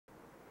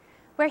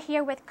We're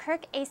here with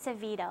Kirk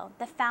Acevedo,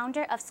 the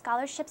founder of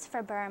Scholarships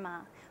for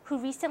Burma, who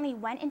recently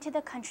went into the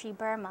country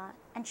Burma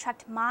and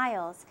trekked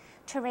miles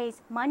to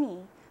raise money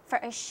for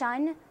a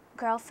Shun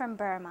girl from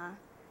Burma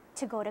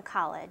to go to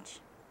college.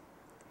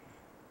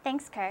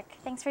 Thanks, Kirk.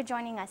 Thanks for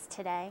joining us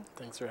today.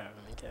 Thanks for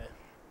having me, Kaye.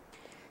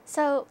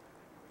 So,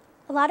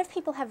 a lot of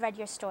people have read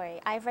your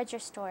story. I've read your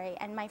story,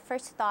 and my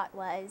first thought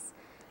was,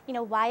 you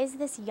know, why is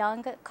this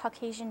young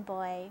Caucasian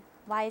boy,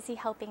 why is he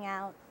helping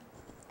out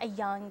a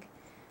young,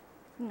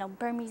 you know,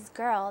 Burmese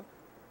girl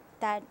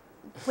that,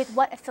 with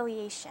what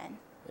affiliation?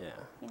 Yeah.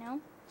 You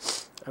know?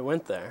 I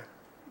went there.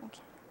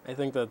 Okay. I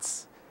think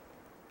that's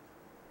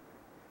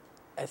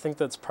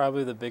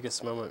probably the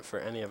biggest moment for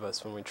any of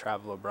us when we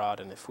travel abroad,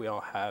 and if we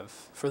all have,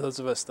 for those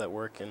of us that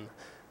work in,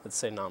 let's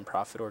say,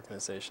 nonprofit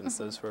organizations,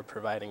 those who are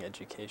providing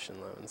education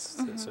loans,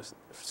 so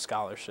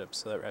scholarships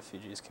so that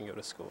refugees can go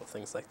to school,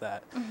 things like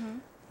that.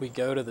 We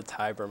go to the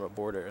Thai-Burma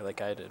border,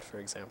 like I did, for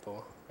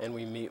example, and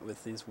we meet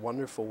with these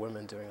wonderful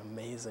women doing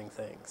amazing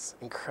things,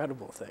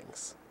 incredible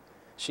things.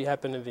 She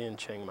happened to be in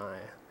Chiang Mai,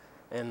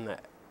 and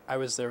I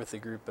was there with a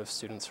group of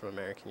students from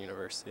American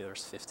University. There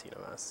was 15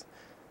 of us.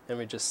 And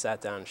we just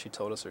sat down and she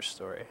told us her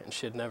story. And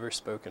she had never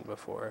spoken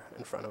before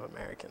in front of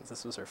Americans.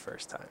 This was her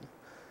first time.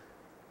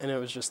 And it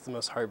was just the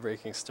most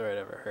heartbreaking story I'd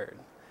ever heard.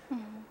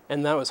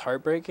 And that was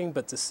heartbreaking,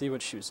 but to see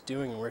what she was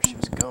doing and where she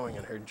was going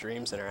and her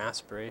dreams and her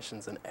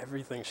aspirations and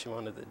everything she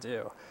wanted to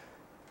do.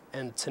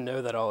 And to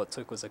know that all it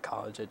took was a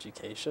college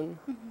education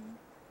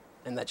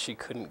and that she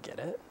couldn't get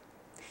it.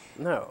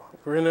 No,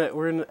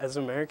 as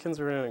Americans,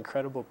 we're in an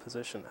incredible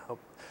position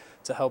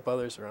to help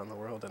others around the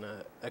world, and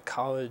a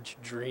college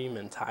dream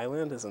in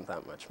Thailand isn't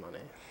that much money.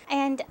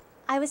 And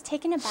I was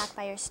taken aback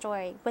by your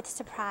story with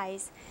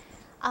surprise,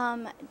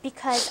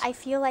 because I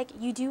feel like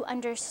you do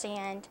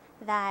understand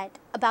that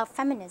about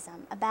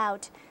feminism,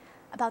 about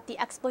the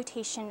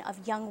exploitation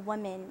of young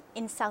women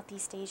in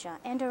Southeast Asia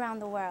and around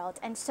the world.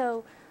 And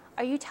so,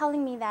 are you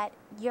telling me that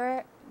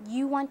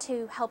you want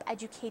to help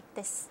educate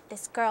this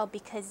girl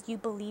because you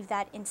believe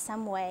that in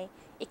some way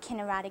it can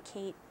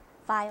eradicate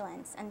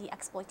violence and the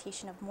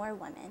exploitation of more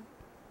women?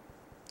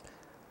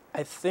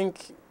 I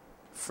think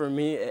for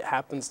me it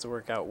happens to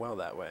work out well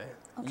that way.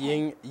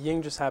 Okay.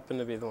 Ying just happened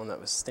to be the one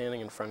that was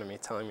standing in front of me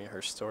telling me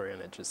her story,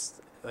 and it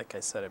just, like I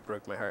said, it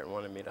broke my heart and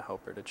wanted me to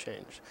help her to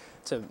change,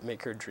 to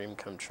make her dream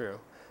come true.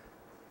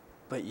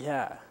 But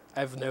yeah,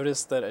 I've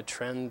noticed that a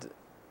trend,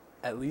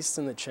 at least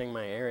in the Chiang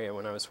Mai area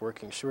when I was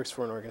working, she works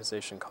for an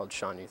organization called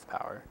Shan Youth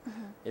Power.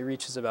 It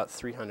reaches about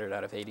 300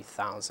 out of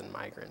 80,000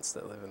 migrants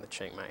that live in the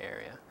Chiang Mai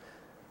area.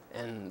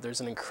 And there's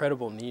an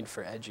incredible need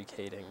for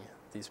educating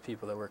these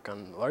people that work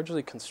on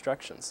largely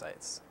construction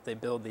sites. They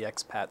build the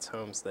expats'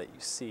 homes that you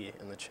see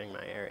in the Chiang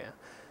Mai area.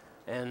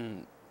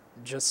 And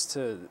just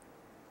to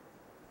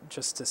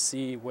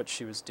see what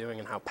she was doing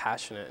and how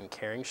passionate and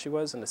caring she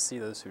was, and to see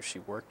those who she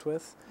worked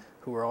with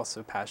who were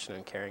also passionate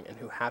and caring and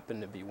who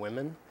happened to be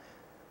women,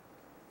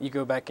 you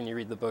go back and you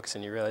read the books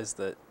and you realize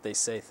that they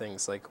say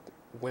things like,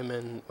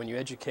 women, when you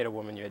educate a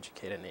woman, you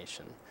educate a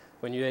nation.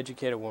 When you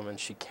educate a woman,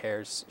 she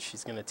cares.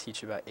 She's going to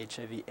teach you about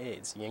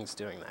HIV/AIDS. Ying's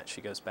doing that. She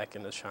goes back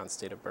into Shan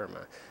state of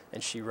Burma,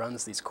 and she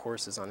runs these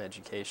courses on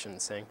education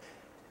saying,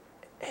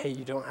 hey,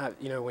 you don't have,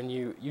 you know, when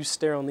you use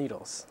sterile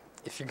needles,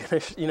 if you're going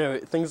to, you know,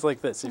 things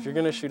like this. If you're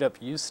going to shoot up,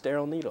 use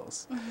sterile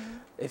needles.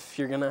 If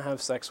you're going to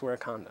have sex, wear a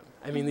condom.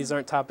 I mean, these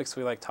aren't topics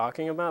we like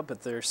talking about,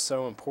 but they're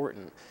so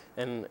important.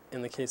 And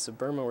in the case of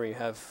Burma, where you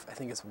have, I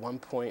think it's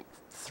 1.3,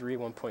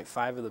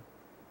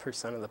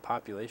 1.5% of the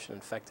population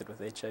infected with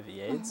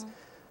HIV/AIDS,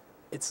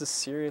 it's a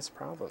serious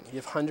problem. You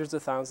have hundreds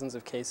of thousands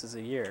of cases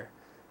a year,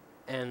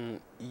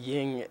 and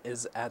Ying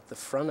is at the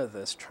front of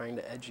this trying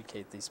to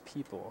educate these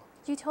people.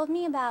 You told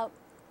me about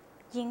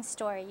Ying's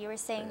story. You were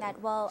saying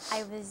that, well,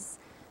 I was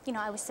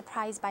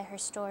surprised by her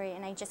story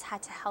and I just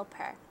had to help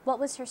her. What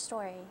was her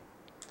story?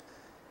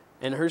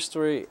 And her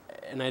story,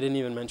 and I didn't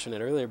even mention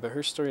it earlier, but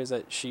her story is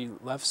that she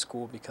left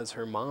school because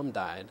her mom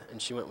died, and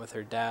she went with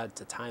her dad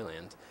to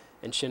Thailand,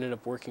 and she ended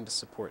up working to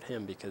support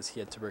him because he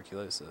had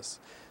tuberculosis.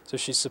 So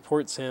she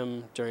supports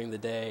him during the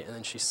day, and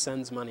then she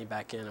sends money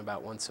back in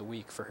about once a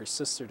week for her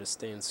sister to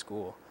stay in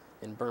school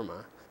in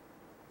Burma.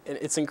 And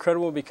it's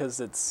incredible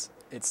because it's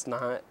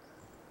not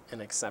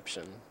an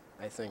exception,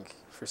 I think,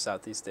 for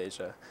Southeast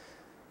Asia.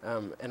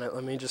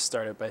 Let me just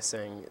start it by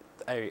saying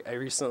I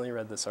recently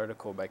read this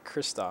article by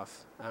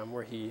Christoph,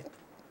 where he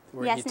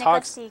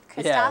talks.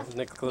 Christoph,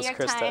 Nicholas New York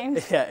Christoph.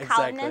 Times, Yeah, exactly,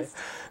 columnist.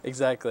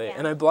 exactly. Yeah.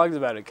 And I blogged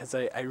about it because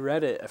I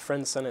read it. A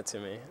friend sent it to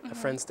me. A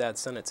friend's dad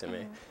sent it to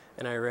me,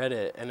 and I read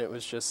it, and it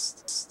was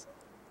just.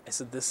 I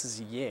said, "This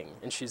is Ying,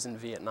 and she's in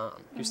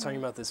Vietnam." He was talking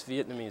about this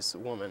Vietnamese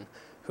woman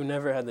who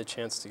never had the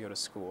chance to go to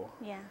school.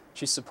 Yeah.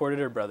 She supported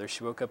her brother.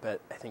 She woke up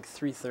at, I think,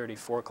 3:30,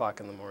 4 o'clock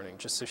in the morning,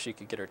 just so she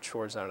could get her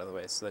chores out of the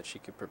way so that she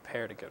could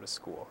prepare to go to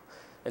school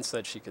and so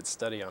that she could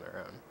study on her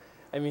own.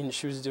 I mean,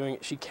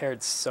 she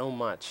cared so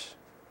much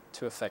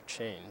to affect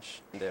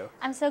change.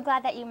 I'm so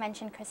glad that you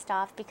mentioned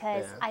Christoph,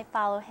 because Yeah. I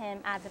follow him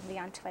avidly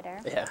on Twitter.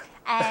 Yeah.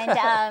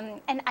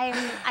 And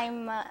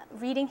I'm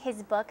reading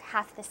his book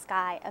Half the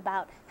Sky,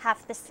 about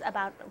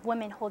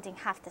women holding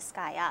half the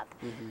sky up.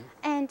 Mm-hmm.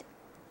 And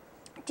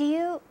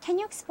can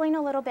you explain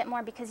a little bit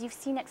more, because you've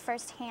seen it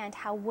firsthand,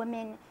 how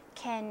women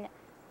can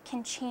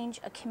change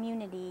a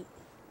community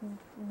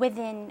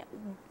within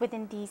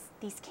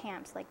these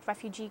camps, like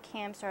refugee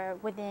camps, or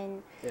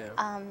within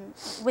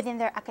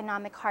their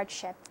economic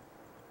hardship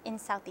in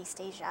Southeast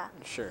Asia?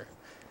 Sure.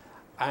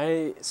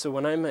 So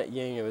when I met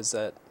Ying, it was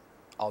at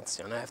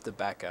Altsion. I have to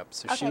back up.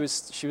 So Okay.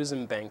 she was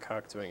in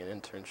Bangkok doing an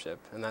internship,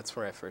 and that's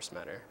where I first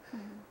met her.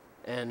 Mm-hmm.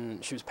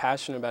 And she was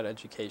passionate about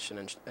education,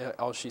 and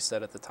all she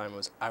said at the time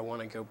was, I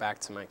want to go back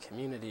to my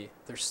community.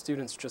 There's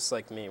students just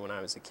like me when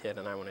I was a kid,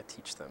 and I want to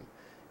teach them,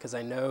 because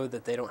I know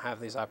that they don't have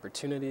these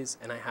opportunities,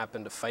 and I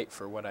happen to fight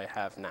for what I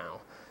have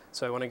now.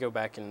 So I want to go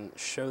back and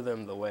show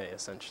them the way,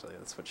 essentially.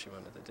 That's what she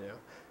wanted to do.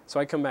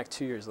 So I come back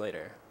 2 years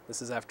later.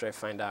 This is after I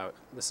find out,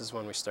 this is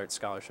when we start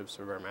Scholarships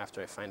for Burma,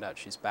 after I find out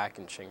she's back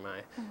in Chiang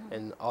Mai. Mm-hmm.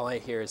 And all I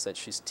hear is that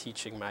she's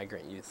teaching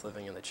migrant youth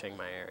living in the Chiang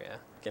Mai area.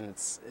 And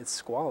it's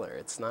squalor.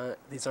 It's not,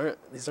 these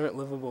aren't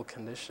livable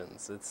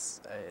conditions.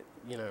 It's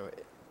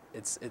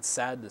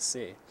sad to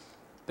see.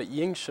 But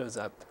Ying shows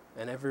up,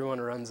 and everyone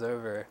runs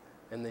over,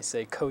 and they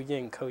say, Ko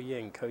Ying, Ko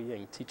Ying, Ko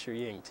Ying, teacher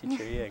Ying,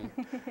 teacher Ying,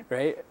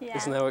 right? Yeah.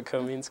 Isn't that what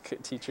Ko means,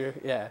 teacher?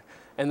 Yeah.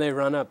 And they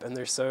run up, and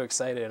they're so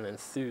excited and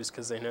enthused,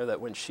 because they know that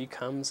when she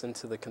comes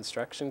into the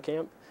construction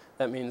camp,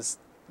 that means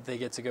they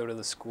get to go to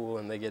the school,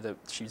 and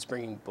she's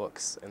bringing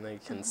books, and they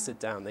can sit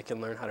down, they can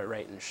learn how to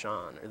write in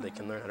Shan, or they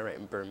can learn how to write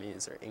in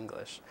Burmese or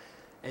English.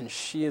 And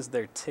she is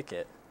their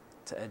ticket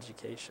to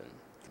education.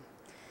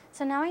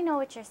 So now I know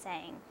what you're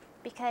saying,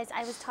 because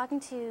I was talking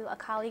to a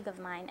colleague of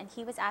mine, and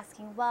he was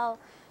asking, well,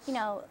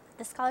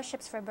 the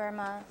Scholarships for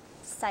Burma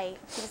site,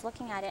 he was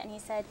looking at it, and he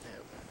said,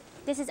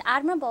 this is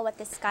admirable what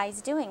this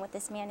guy's doing, what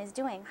this man is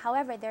doing.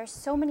 However, there are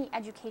so many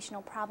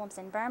educational problems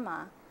in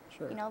Burma.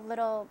 Sure.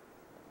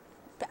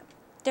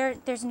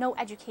 There's no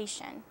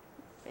education.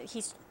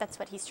 That's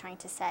what he's trying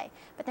to say.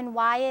 But then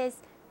why is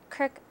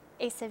Kirk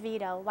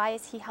Acevedo, why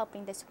is he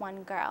helping this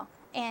one girl?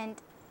 And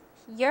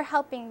you're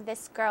helping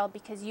this girl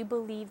because you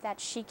believe that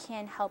she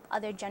can help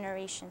other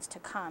generations to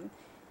come,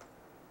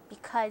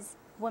 because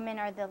women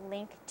are the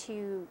link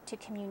to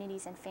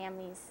communities and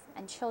families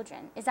and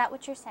children. Is that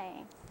what you're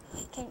saying?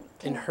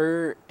 In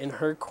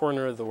her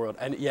corner of the world,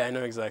 and yeah, I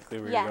know exactly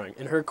where you're going.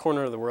 In her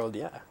corner of the world,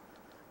 yeah,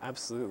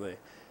 absolutely.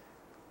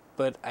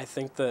 But I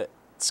think that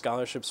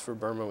Scholarships for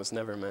Burma was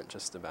never meant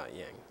just about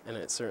Ying, and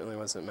it certainly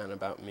wasn't meant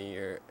about me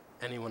or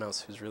anyone else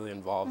who's really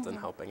involved in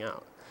helping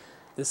out.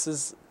 This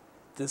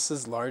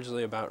is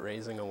largely about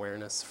raising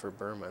awareness for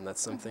Burma, and that's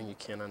something you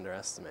can't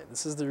underestimate.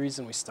 This is the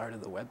reason we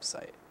started the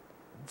website.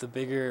 The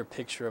bigger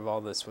picture of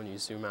all this, when you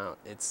zoom out,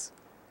 it's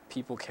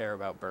people care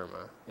about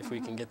Burma. If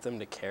we can get them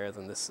to care,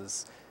 then this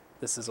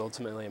is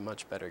ultimately a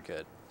much better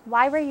good.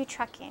 Why were you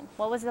trekking?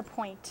 What was the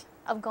point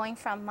of going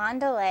from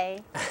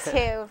Mandalay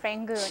to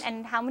Rangoon?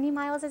 And how many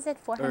miles is it?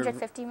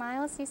 450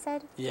 miles, you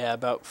said? Yeah,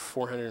 about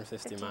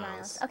 450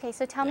 miles. Okay,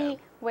 so tell me,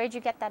 where'd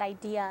you get that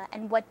idea,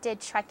 and what did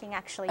trekking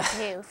actually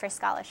do for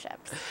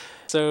scholarships?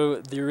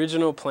 So the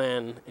original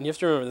plan, and you have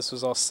to remember this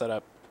was all set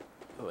up,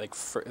 it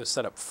was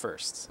set up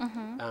first,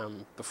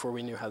 before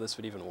we knew how this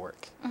would even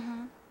work.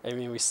 I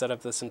mean, we set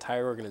up this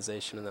entire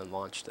organization and then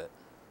launched it.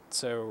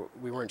 So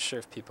we weren't sure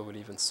if people would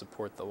even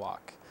support the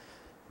walk.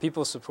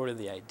 People supported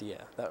the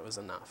idea. That was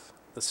enough.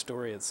 The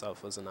story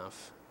itself was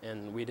enough.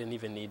 And we didn't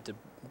even need to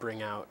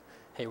bring out,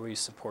 hey, will you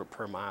support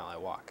per mile I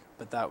walk?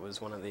 But that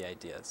was one of the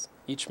ideas.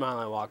 Each mile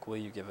I walk, will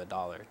you give $1,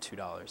 $2,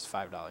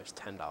 $5,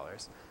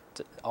 $10?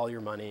 All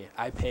your money.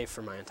 I pay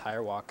for my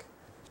entire walk,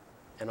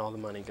 and all the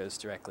money goes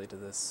directly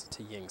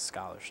to Ying's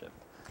scholarship.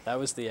 That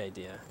was the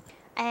idea.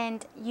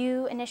 And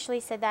you initially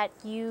said that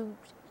you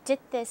did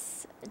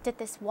this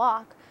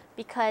walk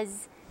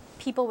because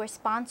people were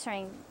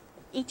sponsoring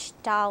each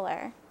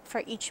dollar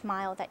for each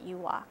mile that you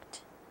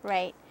walked,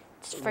 right?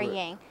 For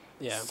Ying.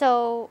 Yeah.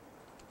 So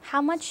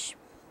how much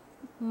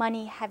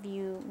money have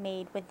you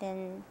made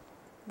within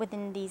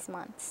these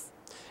months?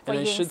 And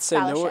I should say,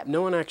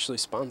 no one actually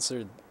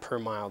sponsored per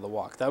mile the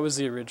walk. That was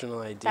the original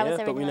idea,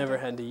 but we never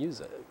had to use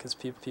it, because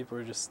people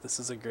were just, this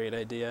is a great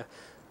idea.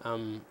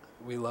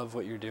 We love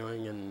what you're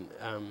doing,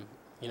 and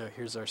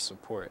here's our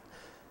support.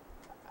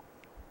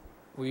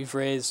 We've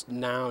raised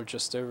now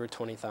just over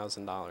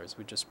 $20,000.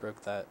 We just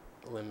broke that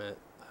limit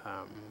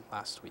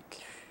last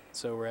week,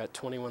 so we're at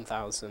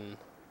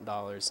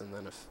 $21,000, and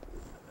then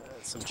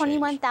some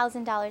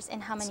 $21,000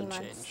 in how many months?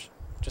 Change.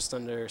 Just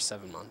under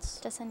 7 months.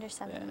 Just under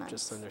 7 months.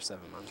 Just under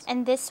 7 months.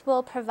 And this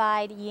will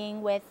provide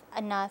Ying with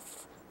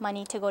enough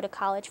money to go to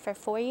college for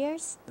 4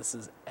 years? This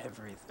is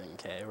everything,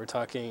 Kaye. We're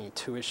talking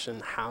tuition,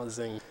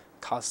 housing,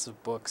 costs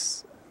of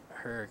books,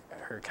 her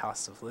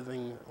cost of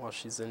living while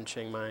she's in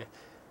Chiang Mai,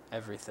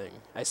 everything.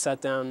 I sat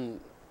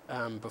down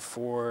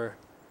before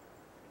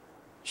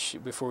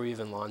before we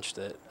even launched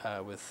it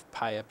with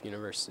Kaye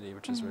University,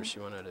 which is where she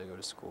wanted to go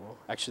to school.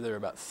 Actually, there were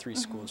about 3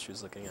 schools she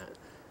was looking at,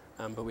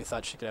 but we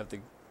thought she could have the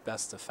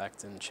best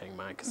effect in Chiang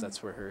Mai because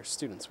that's where her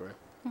students were.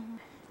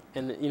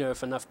 And you know,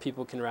 if enough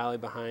people can rally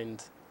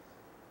behind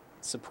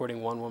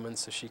supporting one woman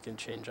so she can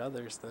change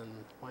others, then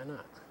why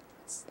not?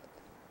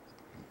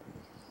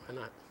 Why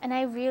not? And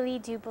I really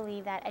do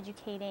believe that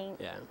educating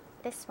Yeah.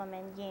 this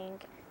woman, Ying,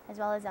 as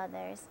well as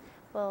others,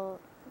 will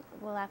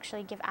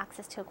actually give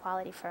access to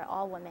equality for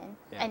all women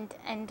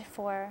and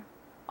for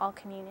all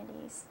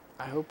communities.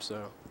 I hope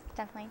so.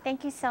 Definitely.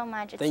 Thank you so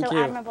much. It's Thank so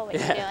you. admirable what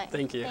you're doing.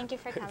 Thank you. Thank you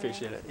for coming.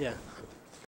 Appreciate it. Yeah.